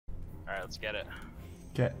Alright, let's get it.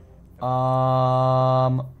 Okay. I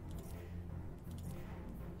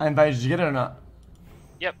invited you. Did you get it or not?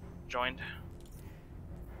 Yep, joined.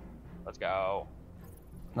 Let's go.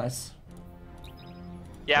 Nice.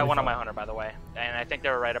 Yeah, I won on my hunter, by the way. And I think they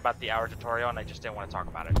were right about the hour tutorial, and I just didn't want to talk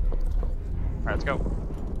about it. Alright, let's go.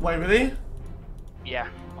 Wait, really? Yeah.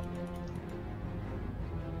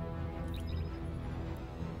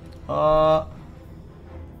 It's all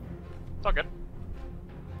good.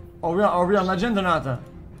 Are we on Legend or not? It's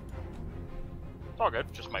all good.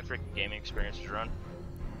 Just my freaking gaming experience to run.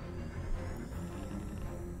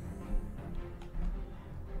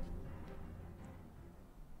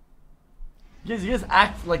 You guys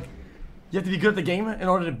act like you have to be good at the game in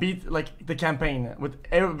order to beat like the campaign with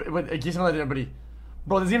everybody.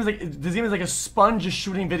 Bro, this game is like a sponge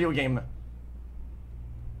shooting video game.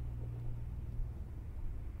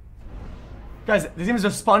 Guys, this game is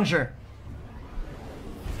a sponger.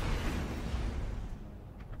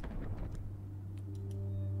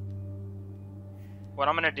 What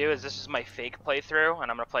I'm gonna do is this is my fake playthrough, and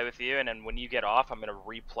I'm gonna play with you, and then when you get off, I'm gonna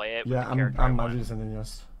replay it. Yeah, I'm doing something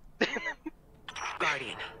else.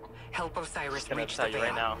 Guardian, help Osiris gonna reach tell the you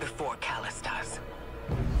right veil now. before Callus does.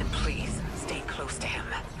 And please, stay close to him.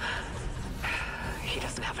 He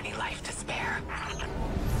doesn't have any life to spare.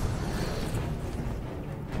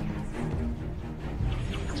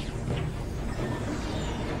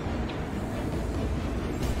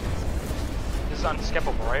 This is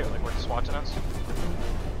unskippable, right? Like we're just watching us.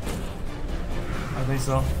 I think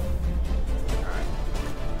so. Alright.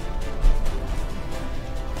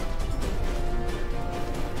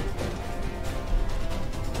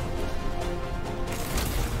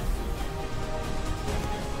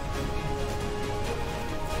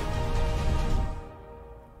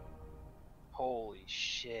 Holy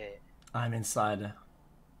shit. I'm inside.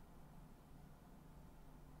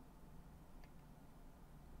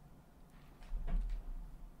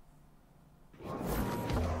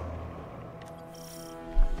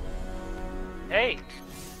 Hey!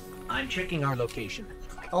 I'm checking our location.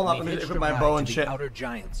 Hold on, let me equip my bow and the shit. Outer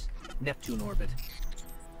Giants, Neptune orbit.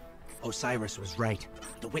 Osiris was right.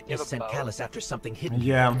 The You witness have a sent bow? Callus after something hidden.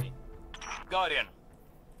 Yeah. Guardian.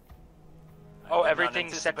 Oh, I did not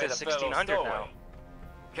everything's set to anticipate a fellow 1600 now. stowaway.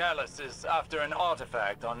 Callus is after an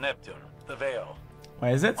artifact on Neptune, the Veil.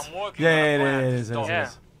 Wait, is it? I'm working Yeah, on a it plan to is. It is. stop It Yeah.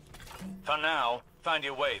 is. For now, find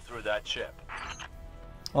your way through that ship.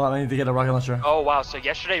 Hold on, I need to get a rocket launcher. Oh wow, so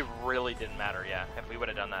yesterday really didn't matter, yeah. If we would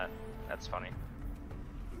have done that, that's funny.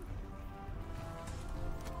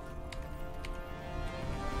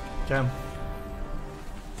 Okay. Alright,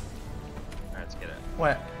 let's get it.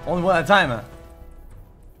 Wait, only one at a time.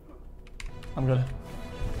 I'm good.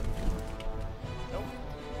 Nope.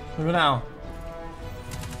 We go now.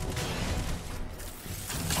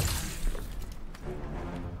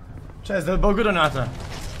 Cioè, is the bow good or not? Put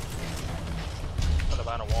it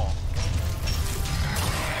on a wall.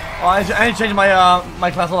 Oh, I need to change my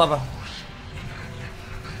my class level.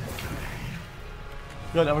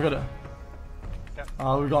 Good, we're good. Okay.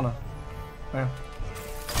 We're gonna. Yeah.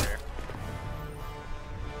 Over here.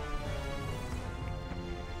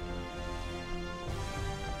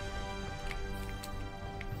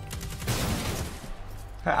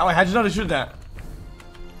 Wait, how'd you know to shoot that?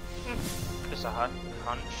 Just a hunch.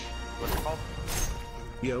 What's it called?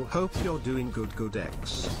 Yo, hope you're doing good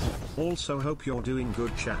X. Also hope you're doing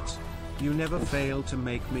good chat. You never fail to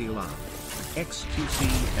make me laugh.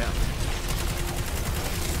 xQcl.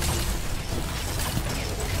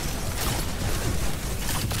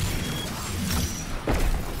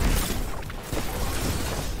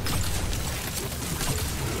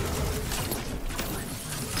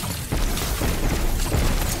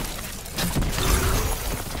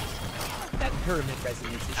 That pyramid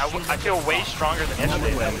resonance is I feel way stronger than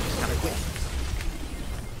yesterday. That was just kind of cool.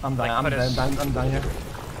 I'm Like, done. put us- I'm done here.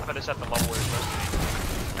 Put us at the level where it's supposed to be.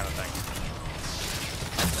 Kind of thing.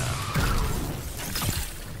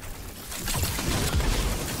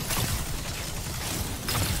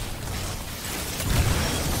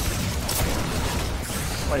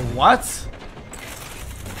 Wait, what?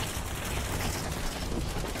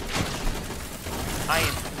 I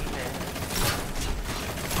am.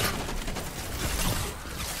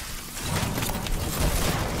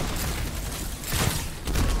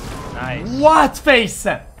 Nice. What face?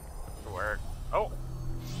 Good work. Oh,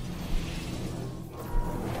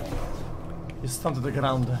 You stunned to the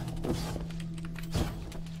ground.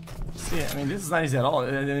 See, I mean, this is not easy at all.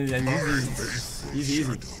 Easy.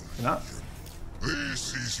 You know?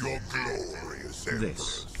 This is your glorious emperor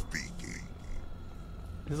This. speaking.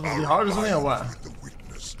 This is gonna be hard or something or what? With the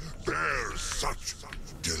witness bears such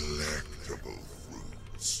delectable edible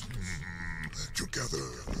fruits. Together,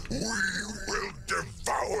 we will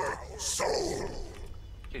devour soul.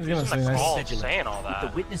 Dude, He's gonna who's say in the nice. call Vigilant. saying all With the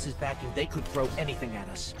that? witnesses backing, they could throw anything at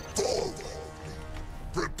us. Forward.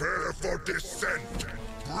 Prepare for descent.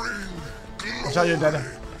 Bring I'll tell you glory that.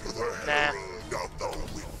 to the Nah. herald of the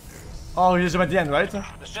witness. Oh, you just at the end, right? The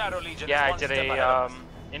Shadow Legion Yeah, is I one did step ahead a of us.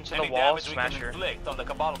 into Any the wall damage we can smasher. inflict on the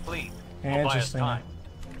Cabal fleet will buy us Interesting. time.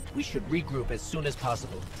 We should regroup as soon as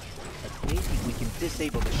possible. But maybe we can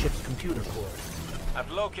disable the ship's computer core.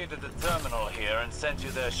 I've located the terminal here and sent you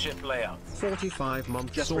their ship layout. 45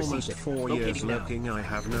 months, Just almost received it. 4 years Locating now. lurking, I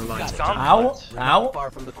have no light. Got it. Some- Ow! We're Ow! not far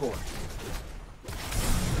from the core.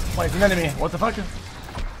 Wait, it's an enemy. What the fuck?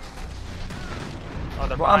 Oh,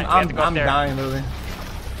 they're Bro, behind. We have to go up I'm there. dying, literally.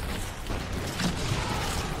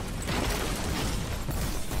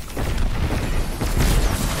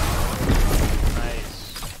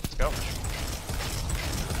 Nice. Let's go.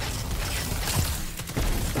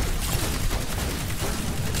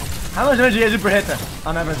 How much damage do you guys do per hit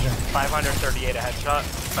on average? 538 a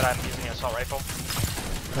headshot, but I'm using an assault rifle.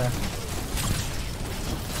 Okay.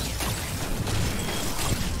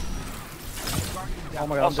 Oh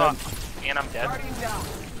my god, Also, I'm dead. and I'm dead.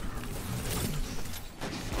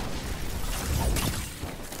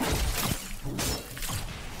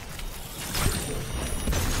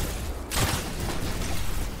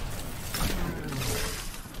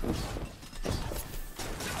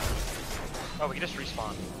 Oh, we can just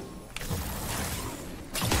respawn.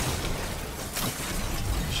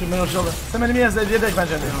 Scimmano shield. Some enemies that did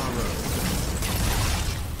expansion.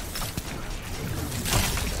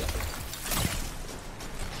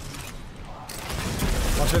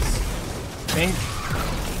 Watch this. Pink.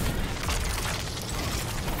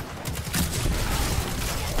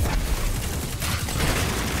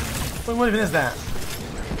 What even is that?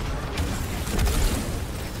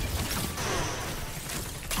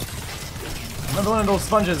 Another one of those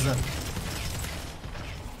sponges.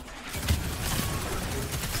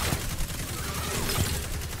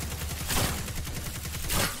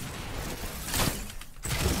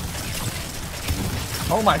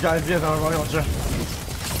 Oh my god, yes, I'm running on sure.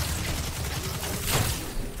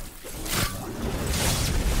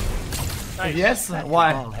 Nice. Yes? That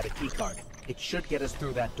Why? Cabal had a key card. It should get us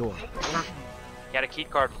through that door. Got a key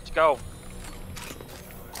card. Let's go.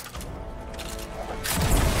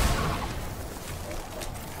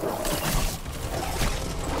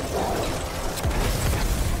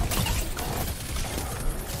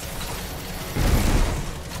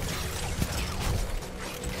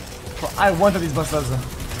 Bro, I wanted these busters.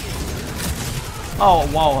 Oh,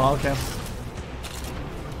 wow, okay.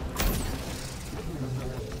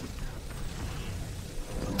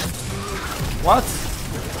 What?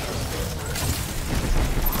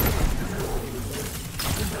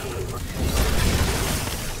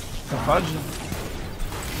 The fudge?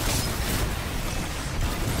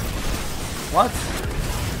 What?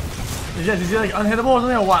 Is he like unhittable or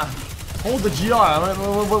something or what? Hold the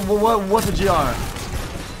GR. What's the GR?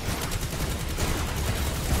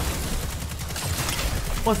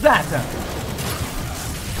 What's that?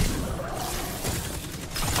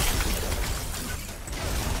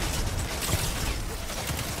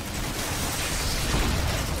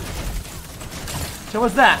 So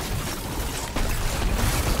what's that?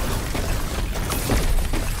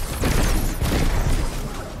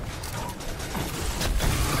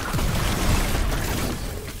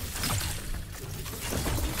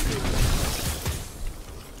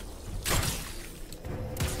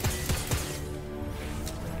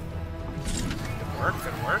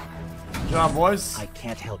 Good work. Good job, boys. I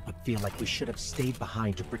can't help but feel like we should have stayed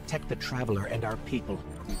behind to protect the Traveler and our people.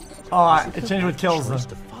 Oh, Is it changed with the kills. choice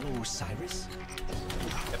to follow Osiris?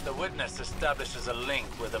 If the witness establishes a link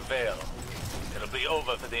with a veil, it'll be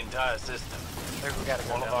over for the entire system. There we gotta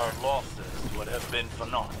go All of down our there. losses would have been for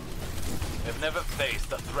naught. We've never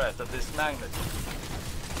faced a threat of this magnitude.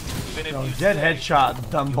 Even if Yo, you dead stay, headshot,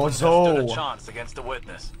 you dumb wouldn't have stood a bozo. chance against a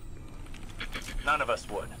witness. None of us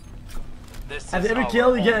would. This At is every our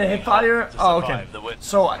kill, you get a only hip fire. hope to Oh, okay. survive the witness.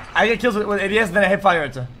 So I get kills with ADS, then I hip fire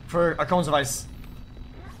it for a cones of ice.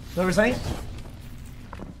 Know what we're saying?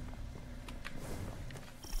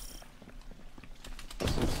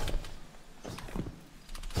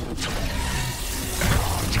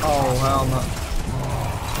 Oh hell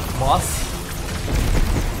no, boss.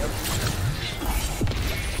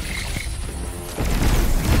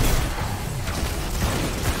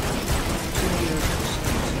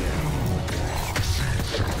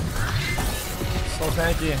 So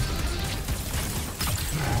tanky.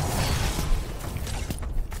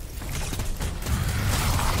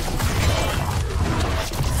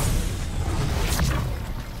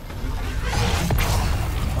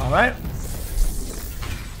 Alright.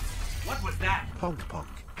 What was that? Pog pog.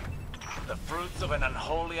 The fruits of an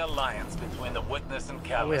unholy alliance between the Witness and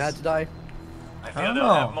Callus. We had to die. I I feel don't they'll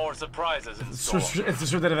know. have more surprises in store. It's the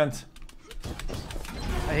shoot that event.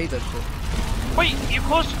 I hate that shit. Wait, you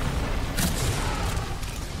close?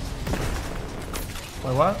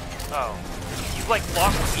 Wait, what? Oh, you like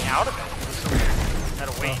locked me out of it. Had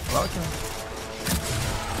to wait. Oh, okay.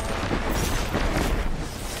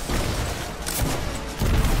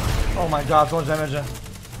 Oh my god, so much damage.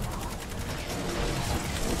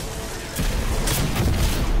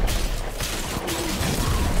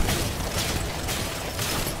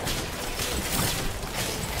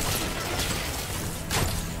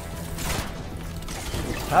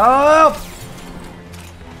 Help!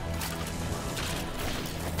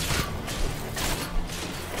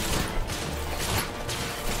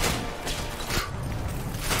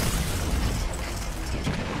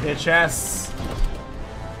 Bitches.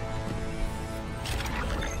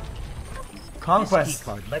 Conquest. This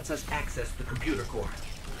keycard lets us access the computer core.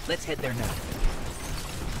 Let's head there now.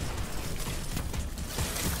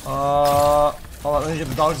 Hold on, let me get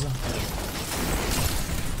the dogs.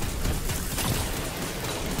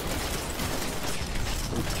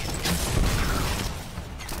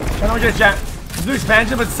 I don't get it, chat. It's new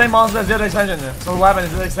expansion, but the same monster as the other expansion. So what happened?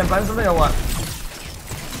 Is it like same planet or something or what?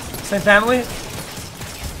 Same family?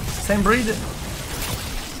 Same breed?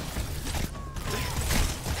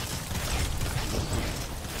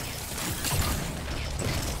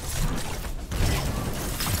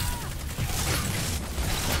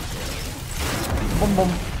 Boom boom.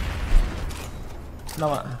 No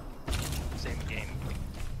what? Same game.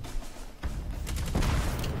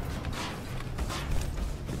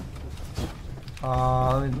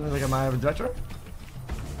 Let me look at my director.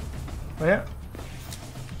 Right here.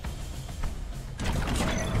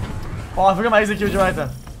 Oh, I forgot my xQc right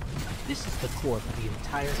there. This is the core for the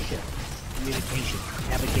entire ship. Communication,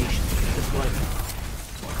 navigation, deployment.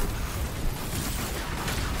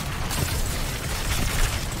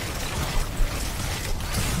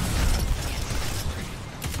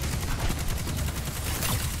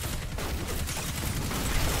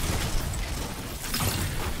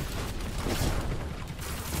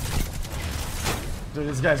 Dude,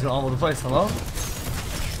 this guy's going all over the place. Hello?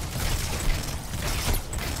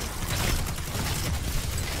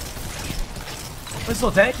 It's so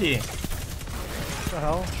tanky. What the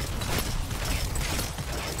hell?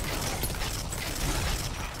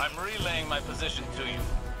 I'm relaying my position to you.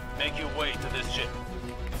 Make your way to this ship.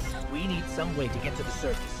 We need some way to get to the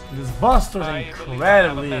surface. This Buster's I believe I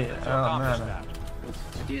have a incredibly. method to Oh accomplish man.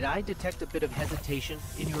 that. Did I detect a bit of hesitation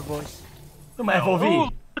in your voice? Look at my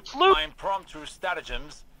FOV. It's Luke. My impromptu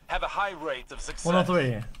stratagems have a high rate of success.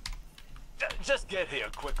 103. Just get here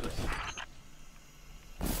quickly.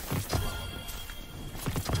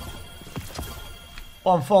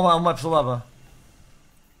 Oh, I'm full on episode 11.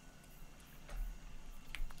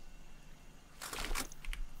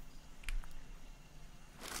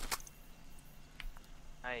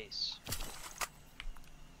 Nice.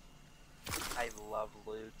 I love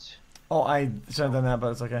loot. Oh, I should have done that,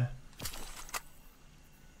 but it's okay.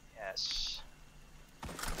 Yes.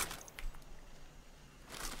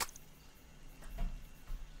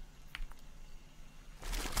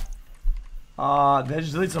 Did I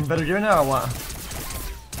just delete some better gear now or what?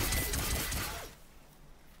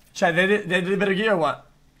 Chat, they did better gear or what?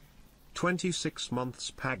 26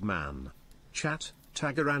 months Pagman. Chat,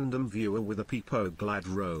 tag a random viewer with a Peepo Glad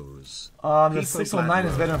Rose. The Peepo 609 Glad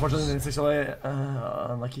is better, Rose. unfortunately, than 608.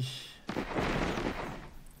 Unlucky.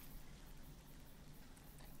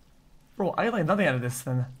 Bro, I like nothing out of this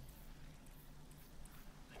then.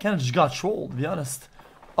 I kinda just got trolled, to be honest.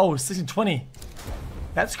 Oh, 1620.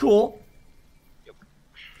 That's cool.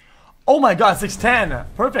 Oh my god, 610.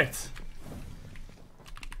 Perfect.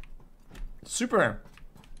 Super.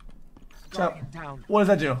 So, what does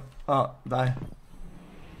that do? Oh, die.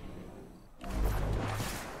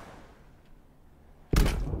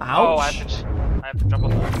 Ouch. Oh, I have to jump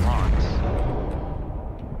over the rocks.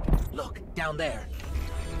 Look, down there.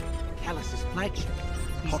 Callus's flagship.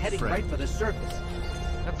 He's Hot heading friend. right for the surface.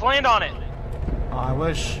 Let's land on it. Oh, I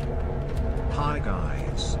wish. Hi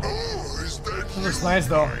guys. Oh, is that It looks nice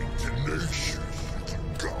though. my tenacious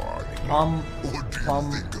god? Bum, What do you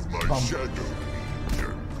bum, think of my bum. shadow?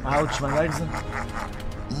 Ouch, my legs. Revel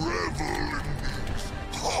in these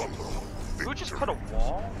hollow Who just put a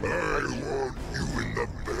wall? I want you in the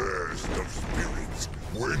best of spirits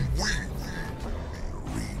when we meet in the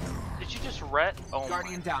arena. Did you just ret? Oh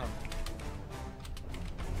Guardian my. down.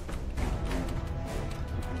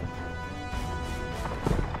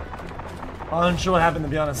 Unsure what happened, to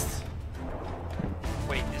be honest.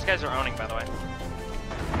 Wait, these guys are owning, by the way.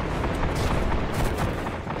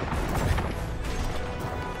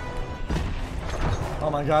 Oh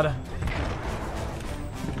my god.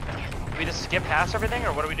 Do we just skip past everything,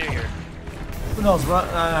 or what do we do here? Who knows, bro?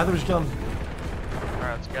 I think we should kill him.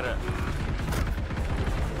 Alright, let's get it.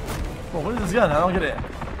 Well, what is this gun? I don't get it.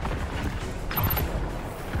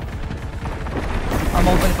 I'm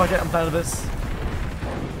ulting, fuck it, I'm tired of this.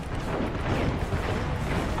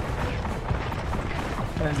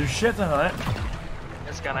 Can't do shit, alright.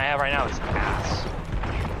 This gun I have right now is ass.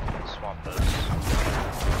 Swap this.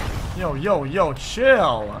 Yo,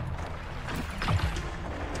 chill.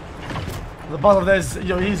 The bottom of this,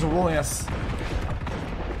 yo, he's rolling us.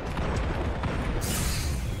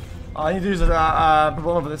 I need to use a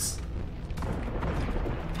propeller for this.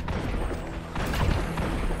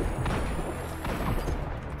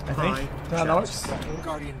 I think that works.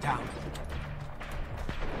 Guardian down.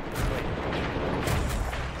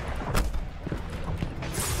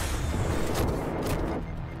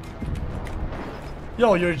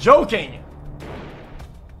 Yo, you're joking.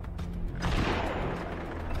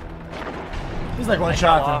 He's like one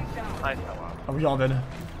shot. I fell off. Oh, we all did.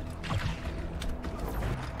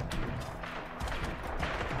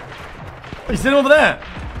 He's sitting over there.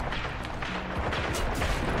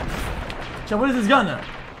 So what is this gun now?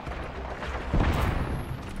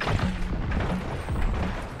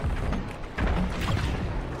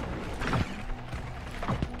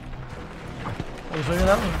 Are you figuring it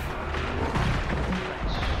out?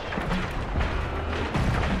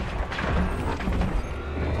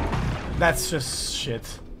 That's just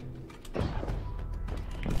shit.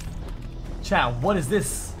 Chat, what is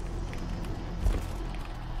this?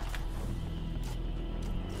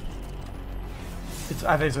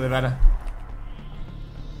 I think it's really better.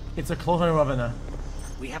 It's a close-range weapon.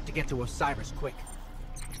 We have to get to Osiris quick.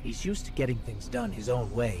 He's used to getting things done his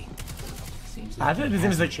own way. Seems like I think this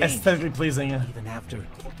game is like aesthetically pleasing. even after.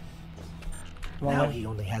 Now he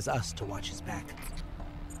only has us to watch his back.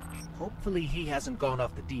 Hopefully he hasn't gone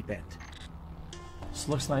off the deep end. This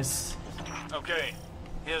looks nice. Okay,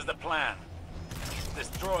 here's the plan.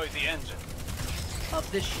 Destroy the engine. Of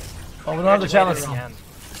this ship. Oh, we don't have the challenge.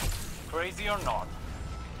 Crazy or not,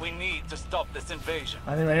 we need to stop this invasion.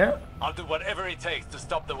 I think right here. I'll do whatever it takes to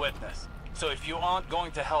stop the witness. So if you aren't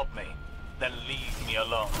going to help me, then leave me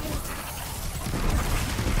alone.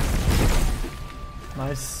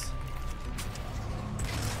 Nice.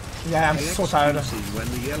 Yeah, I'm so tired. When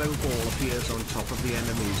the yellow ball appears on top of the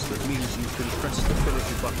enemies, that means you can press the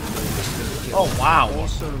finish button or instant kill. Oh wow.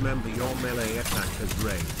 Also remember your melee attack has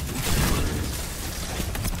range.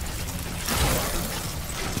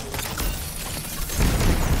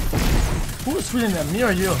 Who is shooting them? Me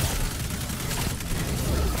or you?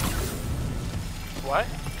 What?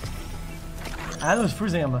 I was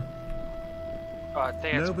freezing him. I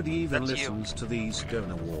think it's, Nobody even that's listens to these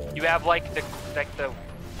donor wars. You have like the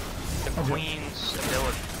queen's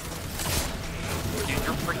ability. Dude,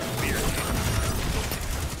 you're freaking weird.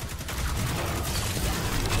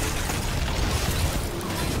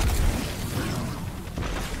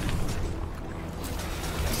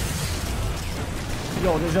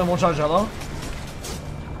 Yo, there's gonna one charge, hello?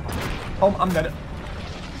 Oh, I'm dead.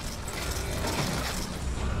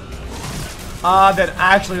 Ah, dead.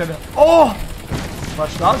 Actually dead. Oh!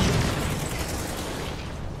 Much dodge.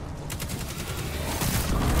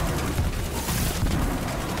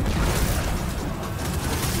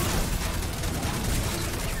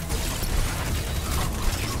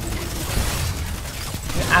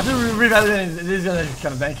 After reevaluating, this is gonna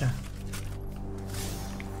kind of bank.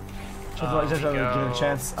 Just give it a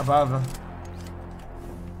chance above.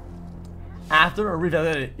 After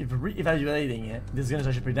reevaluating it, this is gonna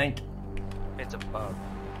actually pretty dank. It's above.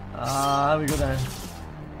 We go there.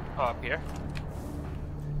 Oh, up here?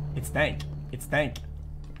 It's dank. It's dank.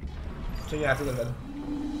 So yeah, after the bed.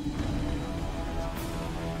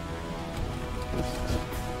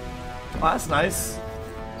 Oh, that's nice.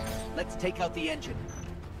 Let's take out the engine.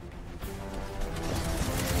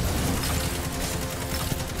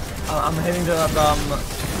 I'm hitting the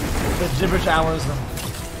gibberish hours.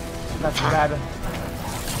 Not too bad.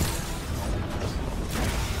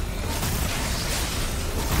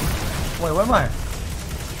 Wait, where am I?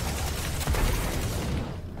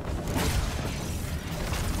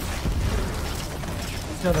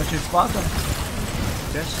 Still no shoot spot them.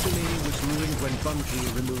 Destiny was ruined when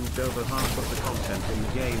Bungie removed over half of the content in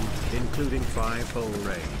the game, including 5 whole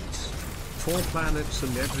raids. 4 planets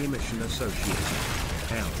and every mission associated.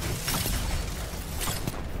 Hell.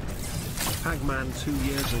 Pac-Man 2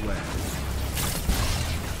 years away.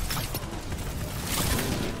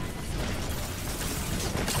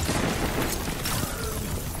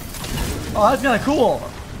 Oh, that's kind of cool.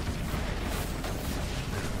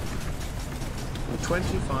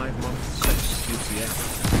 25-month xQc.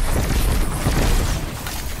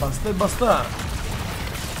 Busted, busted.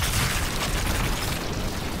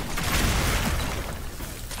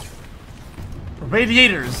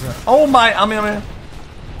 Radiators. Oh my, I'm dead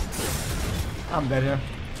here.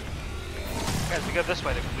 Guys, we go this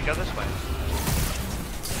way. We go this way.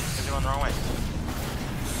 We're going the wrong way.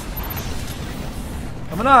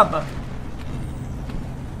 Coming up.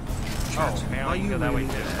 Chat, Oh, man, are we can you go that way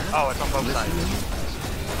really too. there? Oh, it's on both Listening? sides.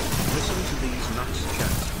 Listen to these nuts,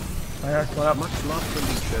 chat. Coming up. Much love,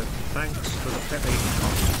 Felicia. Thanks for the Pepe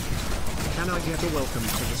comment. Can I get a welcome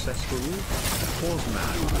to the cesspool? Pause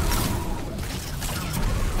man.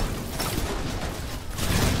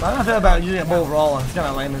 I don't feel about using a bow overall. It's kind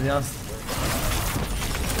of lame, to be honest.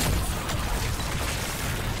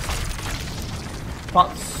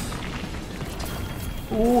 Pots.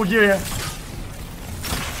 Ooh, yeah.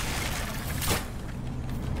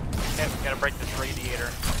 Okay, we gotta break this radiator.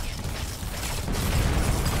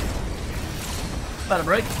 Better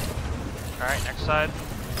break. Alright, next side.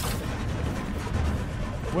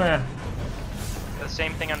 Where? The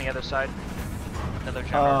same thing on the other side. Another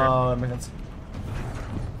generator. Oh, that makes sense.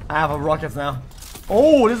 I have a rockets now.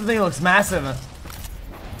 Oh, this thing looks massive.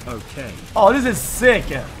 Okay. Oh, this is sick.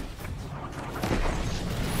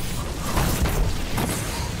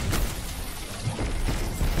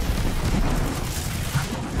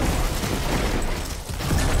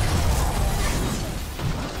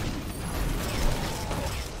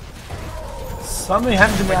 Something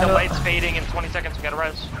happened to me. The light's fading in 20 seconds. We gotta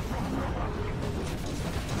res.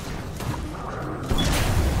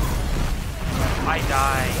 I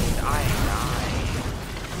died.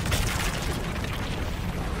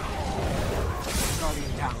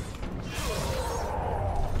 Guardian down.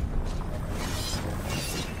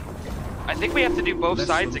 I think we have to do both Lesson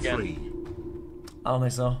sides again. 3. I don't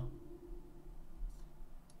think so.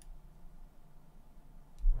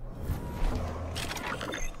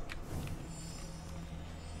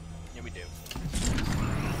 Yeah, we do.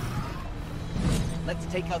 Let's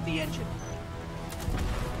take out the engine.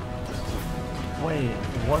 Wait,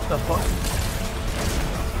 what the fuck?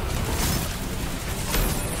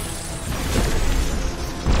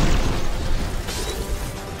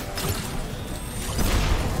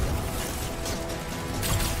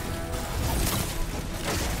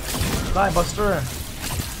 Die, Buster.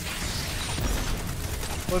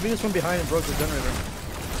 Well, if he just went behind and broke the generator.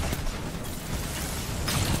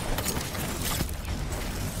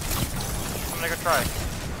 I'm gonna go try.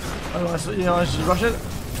 You know, I should rush it.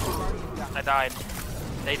 I died.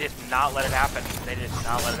 They did not let it happen. They did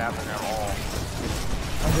not let it happen at all.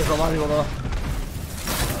 I did a lot of people though.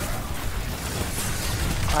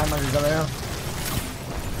 I might be there.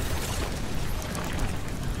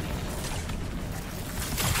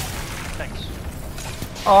 Thanks.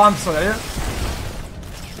 Oh, I'm sorry.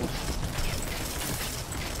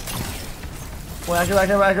 Wait, I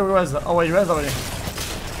can res. Oh wait, you res already.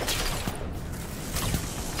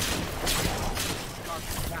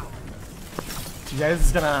 Yeah, this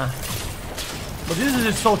is gonna. But this is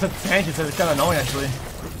just so tanky, so it's kind of annoying actually.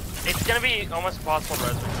 It's gonna be almost impossible to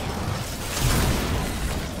res.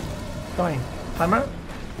 Coming. Timer?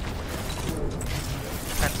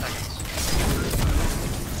 10 seconds.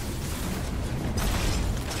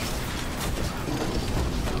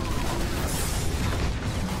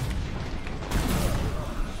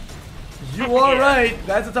 You are right.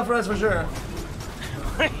 That's a tough res for sure.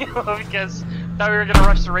 Because I thought we were gonna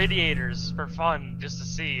rush the radiators for fun, just to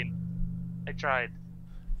see. I tried.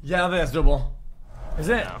 Yeah, I think that's doable. Is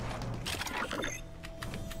it? No.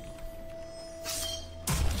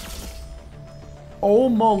 Oh,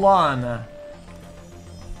 Milan.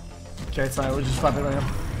 Okay, it's fine. We'll just swap it right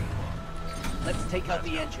now. Let's take out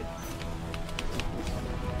the engine.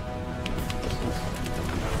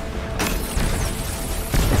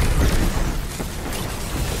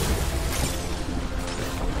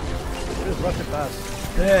 Just rush it fast.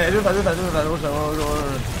 Yeah, do that.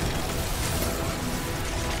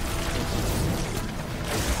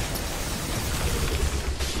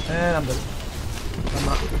 And I'm dead. I'm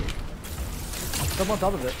not. Jump on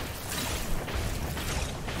top of it.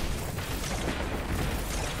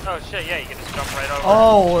 Oh shit, yeah, you can just jump right over.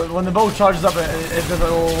 Oh, when the boat charges up, it does a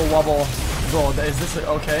little wobble. Bro, is this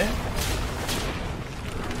okay?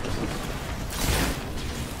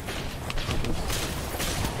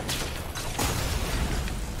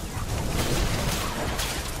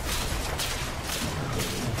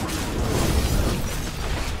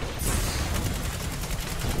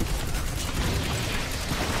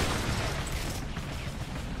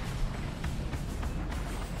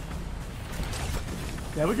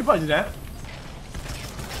 Yeah, we could probably do that.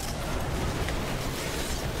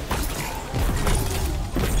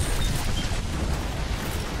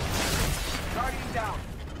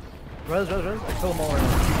 Res. I kill them all right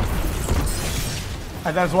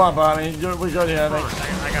now. That's one, but I mean, we're good here, I think.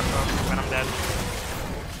 I got both, but I'm dead.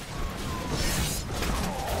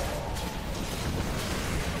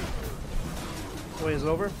 Wait, is it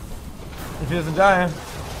over? If he doesn't die.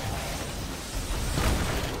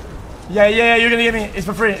 Yeah, you're gonna get me. It's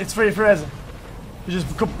for free. It's free res. You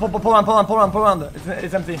just pull on.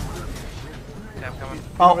 It's empty. Okay, I'm coming.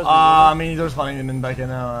 Oh, I mean, they're spawning them in back in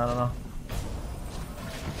now. I don't know.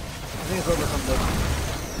 I think it's over from the...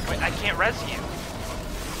 Wait, I can't res you.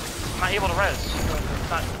 I'm not able to res. It's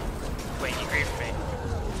not... Wait, you grieved me.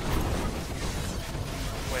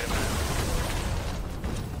 Wait a minute.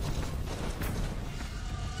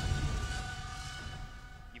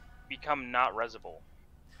 You become not resable.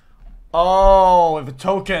 Oh, with a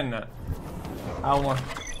token. I want.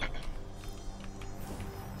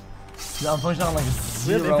 Yeah, I'm pushing on like a We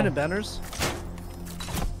zero. have infinite banners?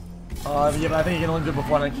 Yeah, but I think you can only do it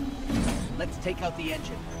before like. Let's take out the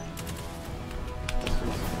engine.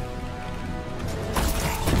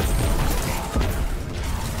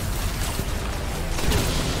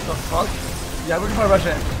 The fuck? Yeah, we can probably rush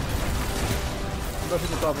it. Rush to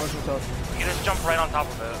the top. You just jump right on top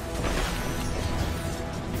of it.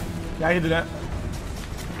 Yeah, I can do that.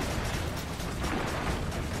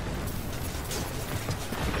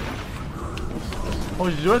 Oh,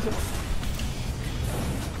 did you do it?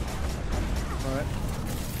 Alright.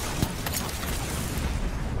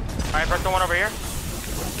 Alright, first one over here.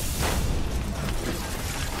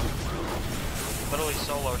 Literally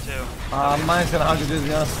solo too. Mine's gonna 100 to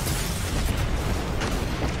be honest.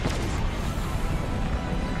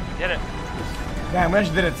 Did it. Yeah, we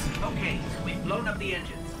actually did it. Okay, we've blown up the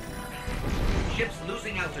engines. Ship's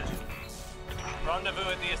losing altitude. Rendezvous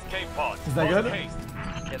at the escape pod. Is that good? Haste.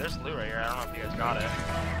 Yeah, there's loot right here. I don't know if you guys got it.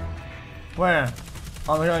 Where?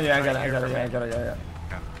 Oh my god, yeah, I got it, yeah.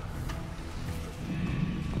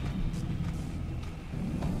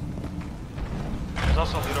 There's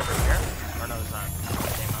also loot over here. Or no, there's not.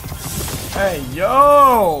 Hey,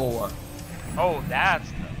 yo! Oh,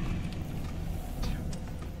 that's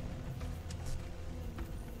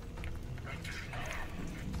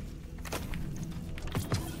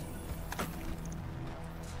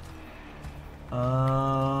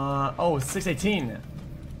oh, 618.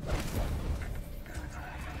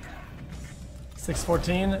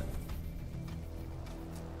 614.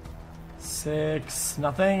 6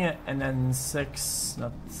 nothing, and then 6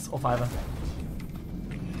 not 05.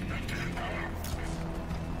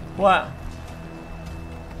 What?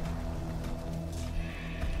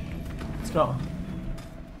 Let's go.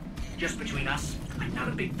 Just between us, I'm not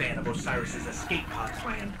a big fan of Osiris's escape pod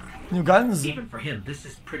plan. New guns? Even for him, this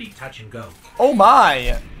is pretty touch and go. Oh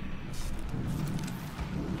my!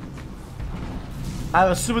 I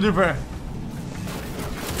have a super duper.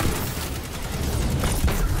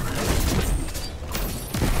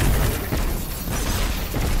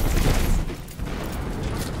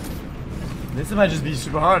 This might just be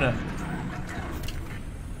super hard.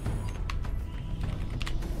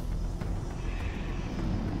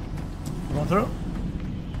 Going through?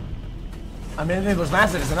 I mean, it was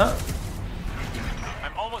massive, isn't it?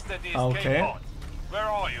 I'm almost at the escape Okay. pod. Where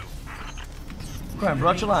are you? Go ahead,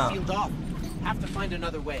 bro, chill out. Sealed off. Have to find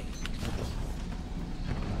another way.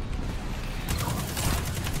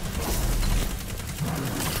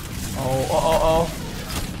 Oh.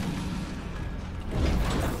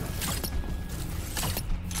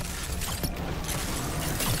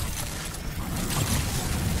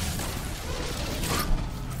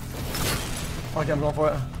 Okay, I'm going for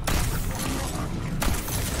it.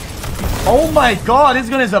 Oh my god, this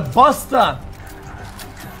gun is a buster!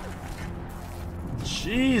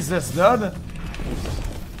 Jesus, dude.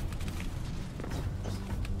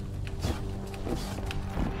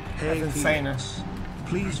 Hey, That's insane. Phoenix,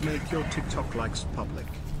 please make your TikTok likes public.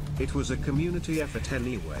 It was a community effort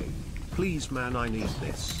anyway. Please, man, I need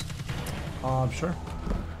this. Sure.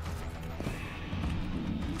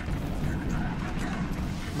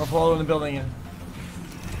 No follow in the building yet.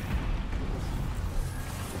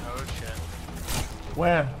 oh shit.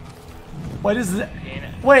 Where? Wait, this is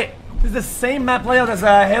wait, this is the same map layout as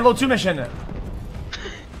a Halo 2 mission.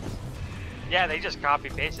 Yeah, they just copy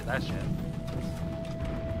pasted that shit.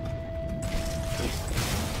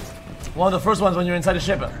 One of the first ones when you're inside the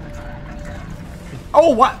ship.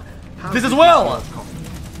 Oh, what? This as well.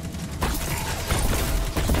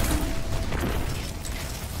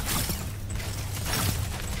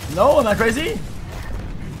 No, am I crazy?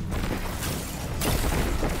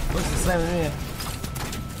 slamming me.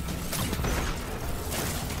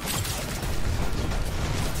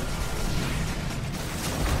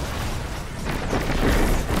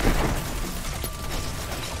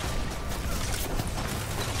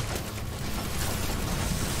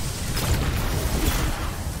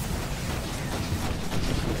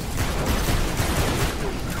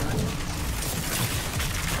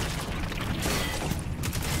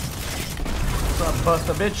 Bust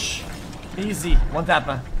a bitch. Easy. One tap,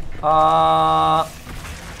 man.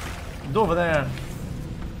 Over there.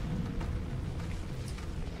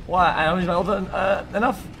 What? I don't use my ult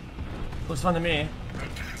enough? Looks fun to me.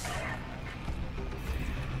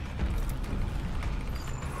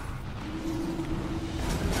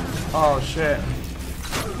 Oh shit.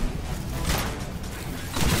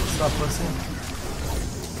 Stop listening.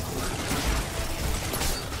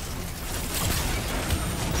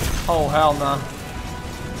 Oh hell no.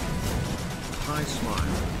 I smile.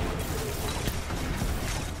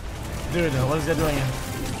 Dude, what is that doing here?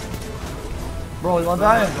 Bro, you wanna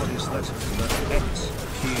die? What is that? The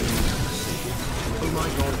xQc. Oh my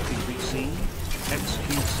god, PVC.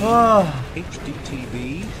 xQc.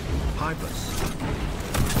 HDTV. Hypers.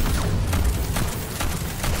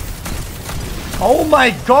 Oh my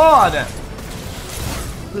god!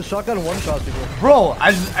 The shotgun one shot people. Bro,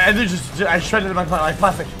 I shredded my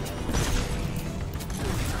plastic.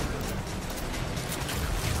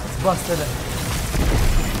 It's busted.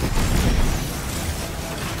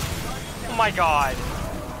 Oh my god.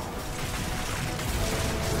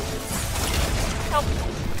 Help.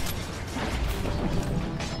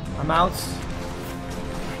 I'm out.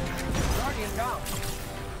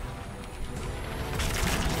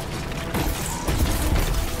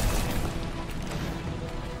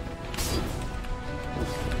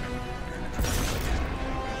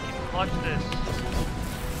 Watch this.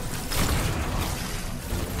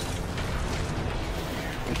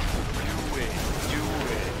 Do it.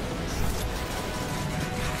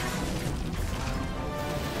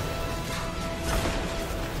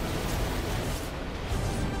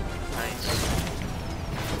 Nice.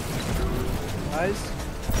 Nice.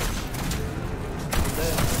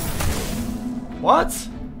 Dead. What?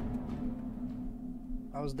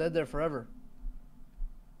 I was dead there forever.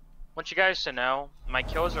 Want you guys to know, my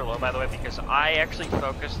kills are low, by the way, because I actually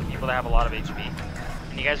focus the people that have a lot of HP.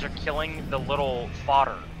 And you guys are killing the little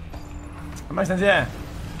fodder. That makes sense, yeah.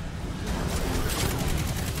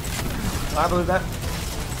 I believe that.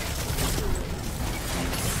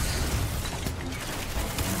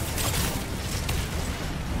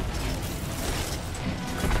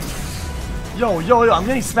 Yo, I'm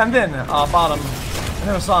getting spammed in. Bottom. I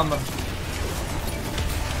never saw him.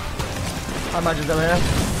 I imagine over here.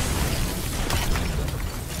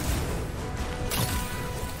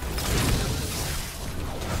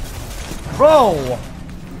 Bro!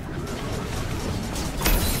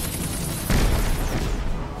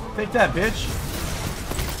 Take that, bitch.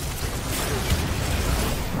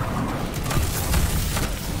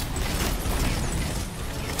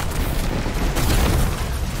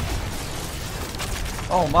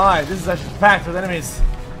 Oh my, this is actually packed with enemies.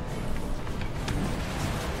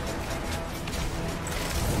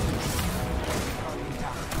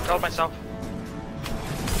 Killed myself.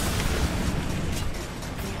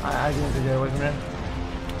 I need to get away from here.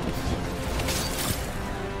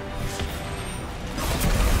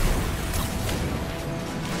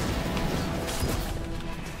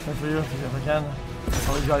 Thanks for you, if I can.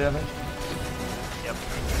 Always got you, I think. Yep.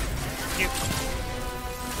 Cute.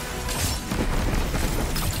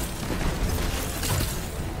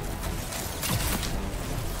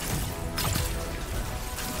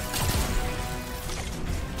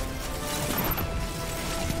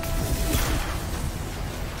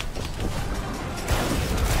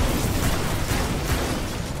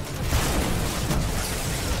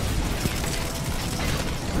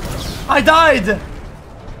 I died!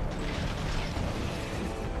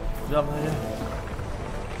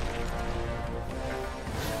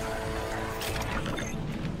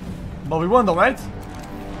 But we won though, right?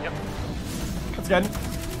 Yep. That's good.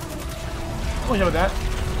 I'm okay with that.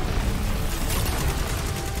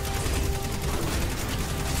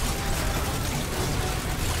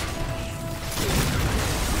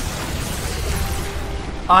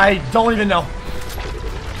 I don't even know.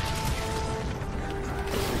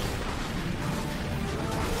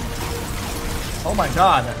 Oh my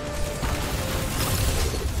god.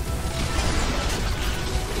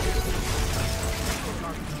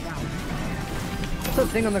 What's that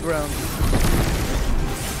thing on the ground?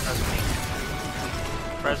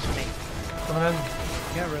 Res me. Coming in.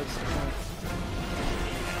 Can't res.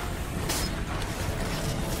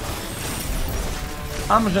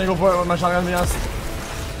 I'm just gonna go for it with my shotgun, to be honest.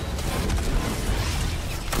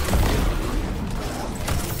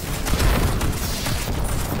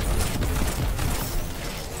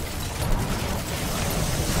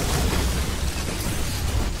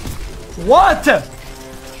 What? I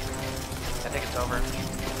think it's over.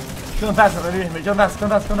 Kill him fast, baby. Kill him fast, kill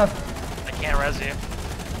him fast, kill him fast. I can't res you.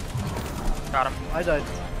 Got him. I died.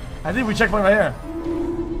 I think we checkpoint right here.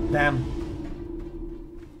 Damn.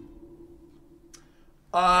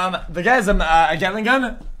 The guy's a Gatling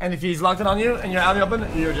gun, and if he's locked in on you and you're out in the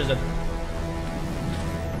open, you're just dead.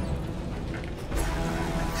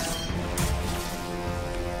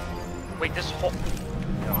 Wait, this whole...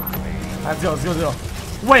 Let's go, let's go, let's go.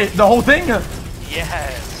 Wait, the whole thing? Yes.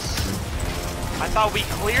 I thought we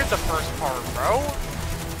cleared the first part, bro.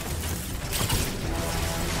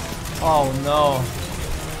 Oh no.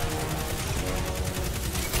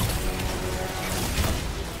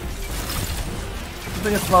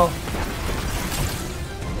 Take it slow.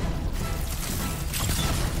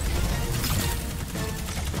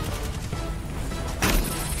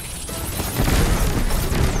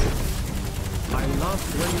 I love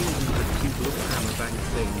when you do the cute little hammer bang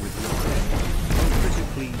thing with your head. Oh, pretty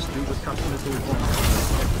please do the cut little one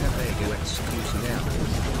of xQc now.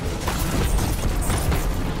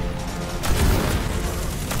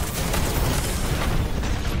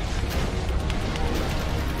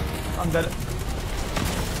 I'm dead.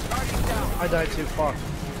 I died too. Fuck.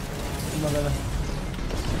 I'm not dead.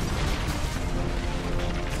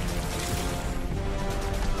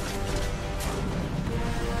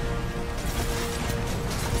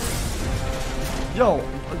 Yo,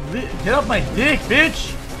 get off my dick,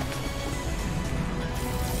 bitch!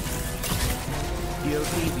 Yo,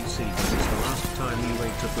 PBC, this is the last time you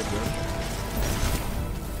ate a good one.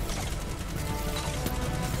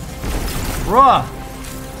 Bruh!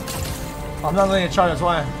 I'm not letting it charge, that's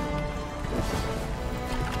why.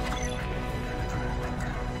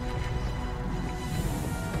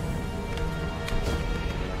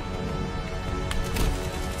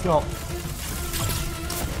 Let's go.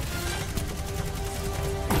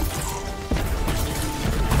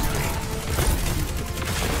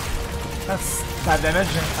 That's bad damage.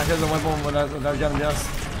 I guess the weapon without gun, yes.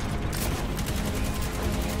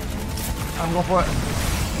 I'm going for it.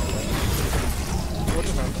 What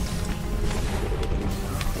the hell?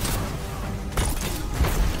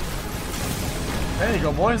 There you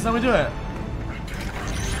go, boys. How we do it?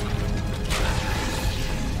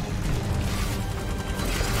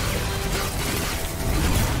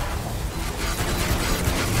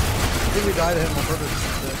 I think we died to him on purpose.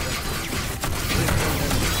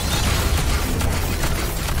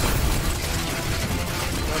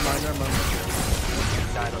 Never mind, never mind.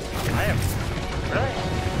 Died on I am. Really?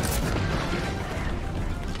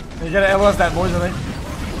 You gotta LS that, boys, I think.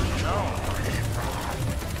 No.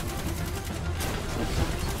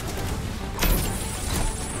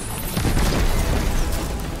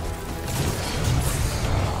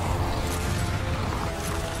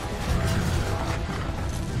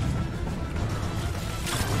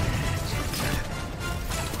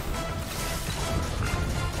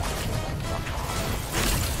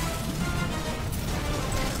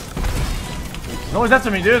 No one's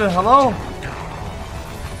after me, dude. Hello?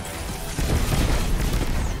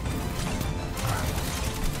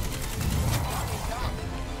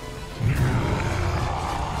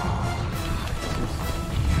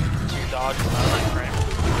 Two dodges out of my frame.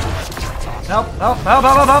 Help, help, help,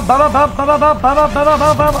 help, help, help, help, help, help, help, help, help, help,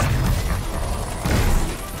 help, help.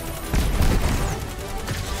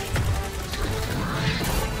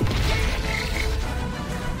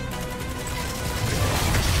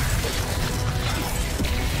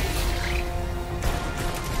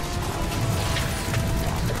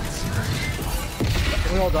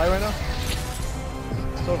 Can we all die right now?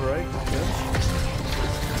 It's over, right? Good.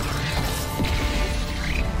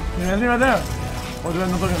 You anything right there? Or do I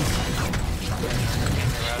end up looking?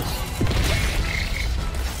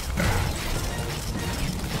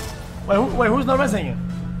 Wait, who's not resing you?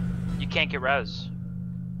 You can't get res.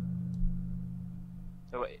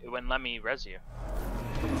 So it wouldn't let me res you.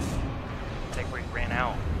 I think we ran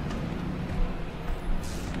out.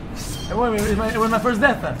 It was my first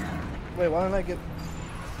death then. Wait, why don't I get...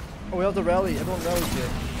 Oh, we have to rally. Everyone rallies here.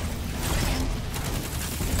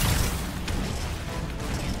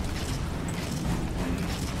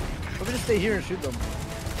 Let me just stay here and shoot them.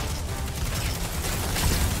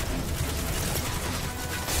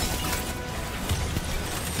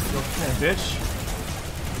 Yeah, bitch.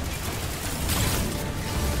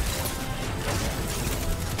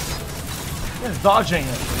 Yeah, dodging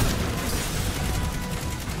it.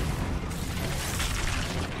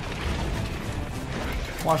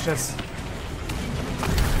 Watch this.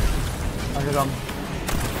 I get him.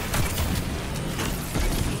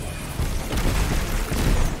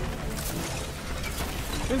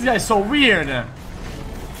 This guy's so weird.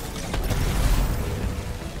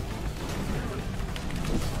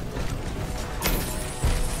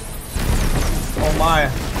 Oh my.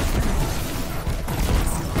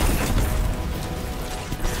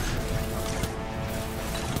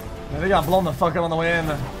 Yeah, they got blown the fuck up on the way in.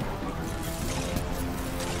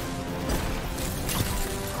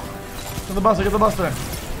 Get the buster, get the buster.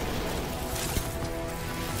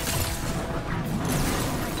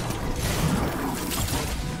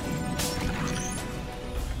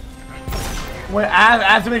 Wait,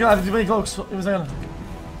 add too many cloaks. Give me a second.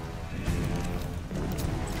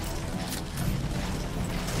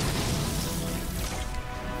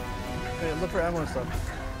 Hey, look for ammo and stuff.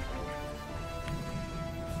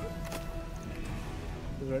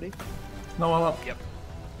 You ready? No, well up. Yep.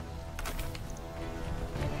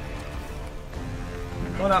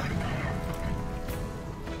 Going up.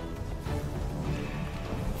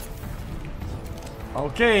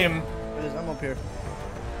 Okay. There's ammo up here.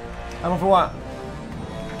 Ammo for what?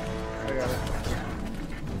 I got it.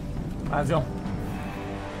 Let's go.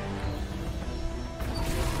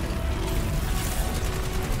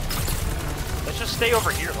 Let's just stay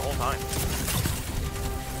over here the whole time.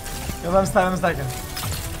 Yeah, I'm stacking.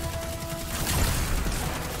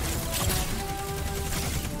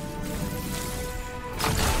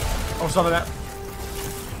 Oh, sorry about that.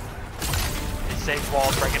 It's safe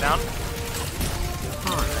wall, break it down.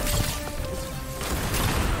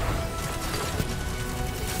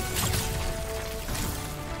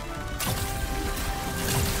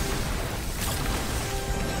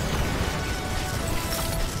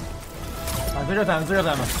 Take your time, take your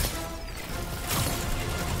time.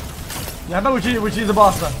 Yeah, I bet we cheese the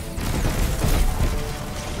boss then.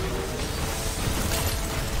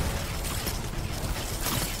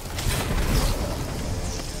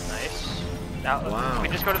 Nice. Now, Wow. can we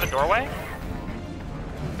just go to the doorway?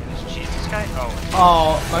 Just cheese this guy? Oh.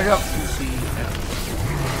 Oh, back up.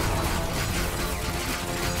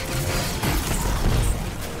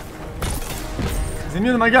 He's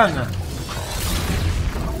immune to my gun.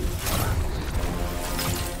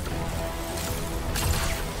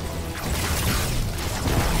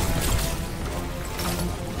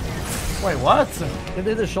 Wait, what? They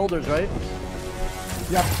did the shoulders, right?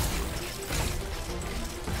 Yep.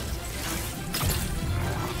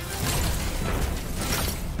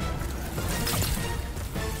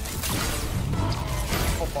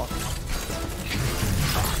 Oh fuck.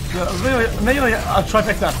 Yeah, maybe like a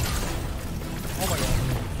trifecta. Oh my god.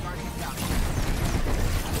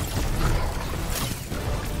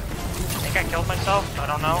 I think I killed myself. I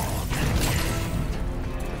don't know.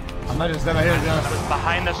 I might just stand right here, to be I honest. was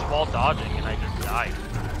behind this wall dodging and I just died. I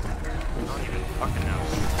don't even fucking know.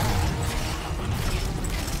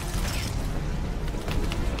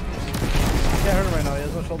 Can't hurt him right now. He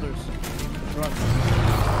has no shoulders. Run.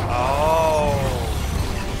 Oh.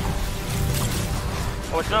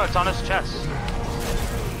 Oh, it's on his chest.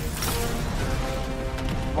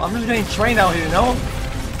 Well, I'm just getting trained out here, you know?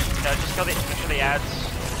 No, just kill make sure the ads.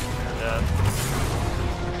 And,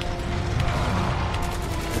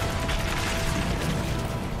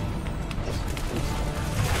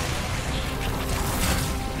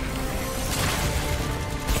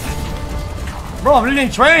 Bro, I'm really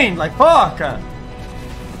getting trained, like fuck!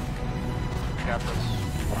 got this.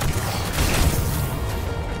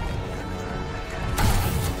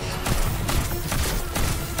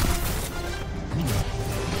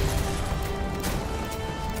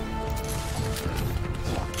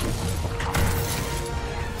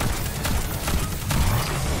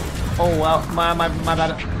 Oh wow, my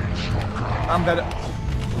bad. I'm dead.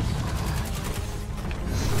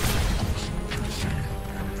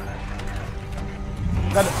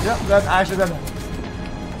 Dead, yeah, dead, actually dead.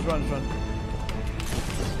 Just run, just run.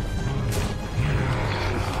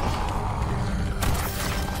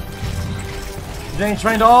 Getting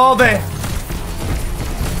trained all day.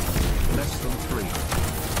 Less than 3.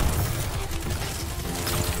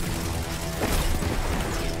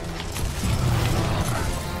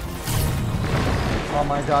 Oh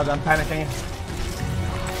my god, I'm panicking.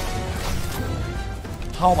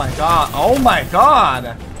 Oh my god, oh my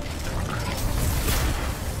god!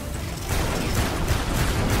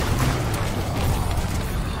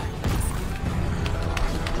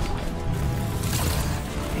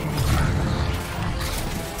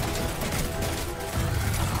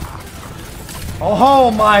 Oh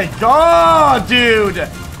my god, dude!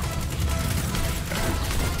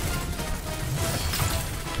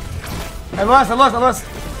 I lost.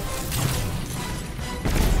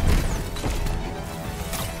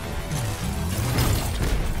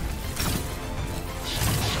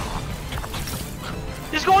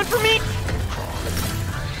 He's going for me!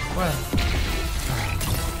 Where?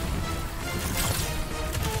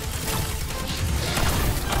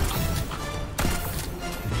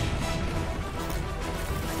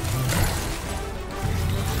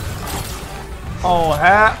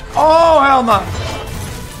 Oh hell no!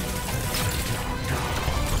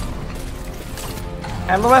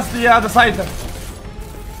 LOS the side.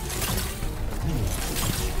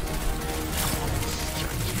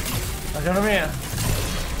 Come here.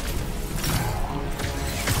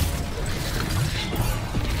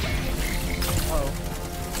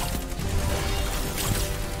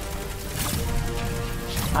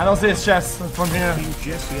 I don't see his chest from here.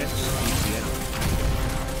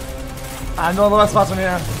 I know the last spots from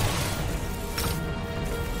here.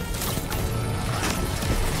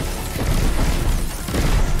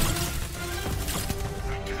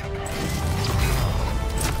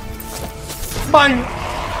 Bang!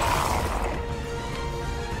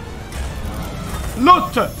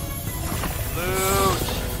 Loot! Loot!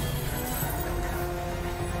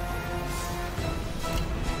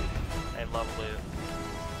 I love loot.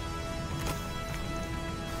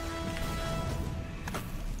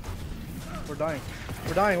 We're dying.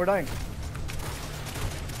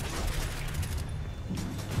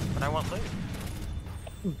 But I want loot.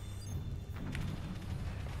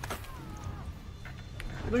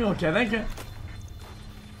 Doing okay, thank you.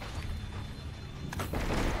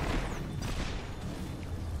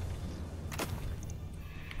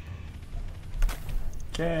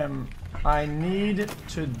 Okay, I need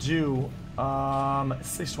to do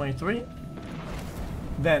 623,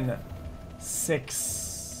 then 6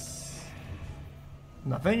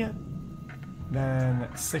 nothing, then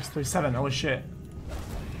 637. Oh shit.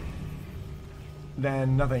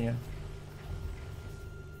 Then nothing.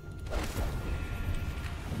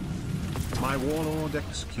 My warlord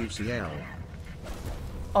xQcl.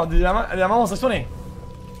 Oh, le llamamos 620.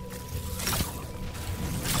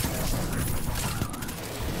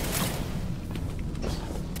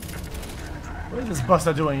 What is this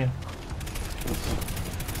buster doing?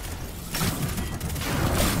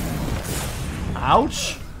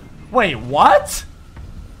 Ouch! Wait, what?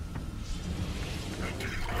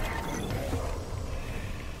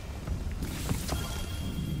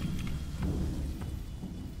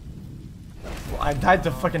 Well, I died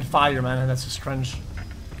to fucking fire, man, and that's just cringe.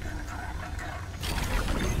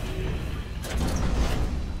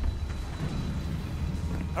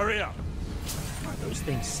 Hurry up. Are those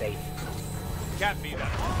things safe? Can't be that.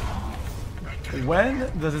 When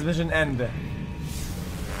does this mission end?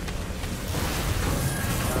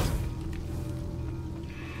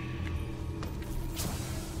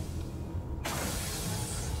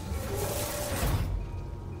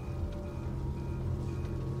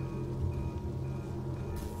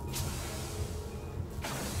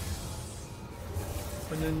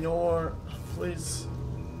 When in your... please.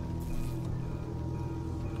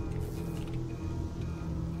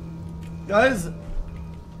 Guys,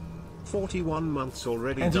 41 months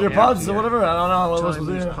already. enter your pods or whatever. I don't know what else Time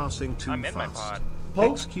to is do. passing too I'm in my fast. pod.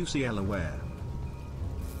 Poke? xQcl aware.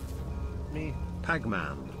 Me.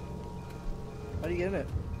 Pagman. How do you get in it?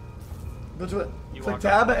 Go to it. You Click walk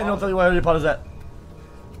tab up and the it'll tell you where your pod is at.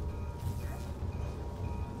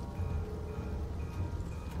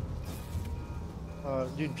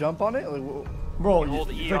 Do you jump on it? Like, Bro, You you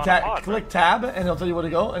hold E click, on the pod, click tab and it'll tell you where to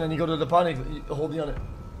go, and then you go to the pod and you hold E on it.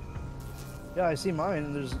 yeah, I see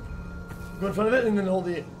mine. There's. Go in front of it and then hold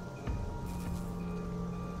E.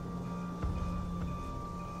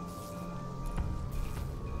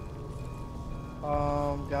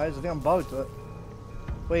 Guys, I think I'm bugged.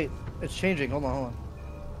 Wait, it's changing. Hold on.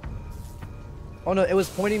 Oh no, it was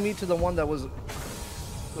pointing me to the one that was.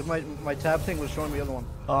 With my tab thing was showing me the other one.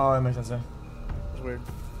 Oh, that makes sense, yeah. It's weird.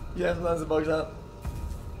 Yeah, sometimes it bugs out.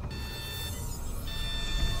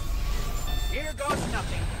 Here goes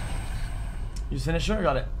nothing. You finished it?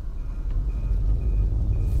 Got it.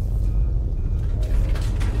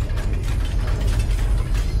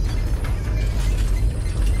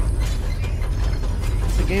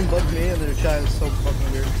 The game bugged me and their chat is so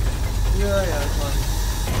fucking weird. Yeah, it's fine.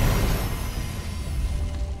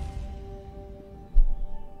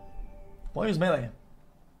 Why use melee?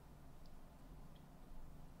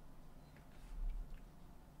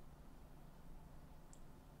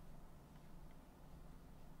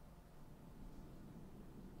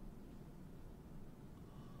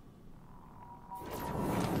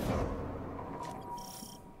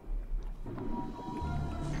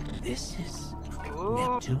 This is Ooh.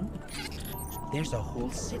 Neptune. There's a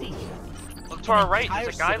whole city here. Look to our right, Entire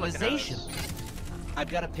there's a guy looking at civilization. us. I've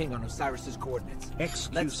got a ping on Osiris's coordinates.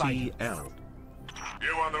 Let's find him. xQcl.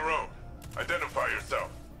 You on the road. Identify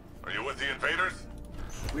yourself. Are you with the invaders?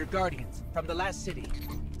 We're Guardians from the last city.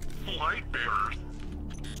 Light bearers.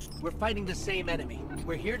 We're fighting the same enemy.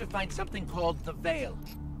 We're here to find something called the Veil.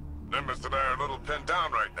 Nimbus and I are a little pinned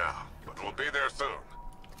down right now, but we'll be there soon.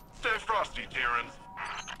 Stay frosty, Terrans.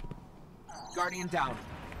 Guardian down.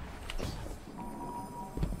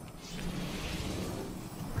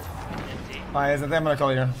 Indeed. Alright, I'm gonna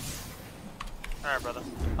call you. Alright, brother.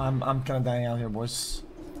 I'm kind of dying out here, boys.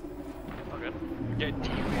 All good. Do you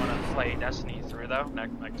want to play Destiny through though,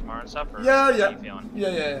 like tomorrow and stuff? Or Yeah, how yeah. you feeling?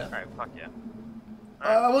 Yeah. Alright, fuck yeah.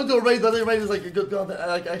 I want to go raid, but I think raid is like a good content,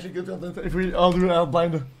 like actually good content. If we all do it out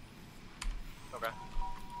blind. Okay.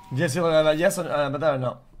 Yes, yes, but no,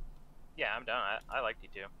 no. Yeah, I'm down. I like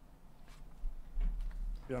D2.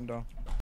 Yeah, I'm down.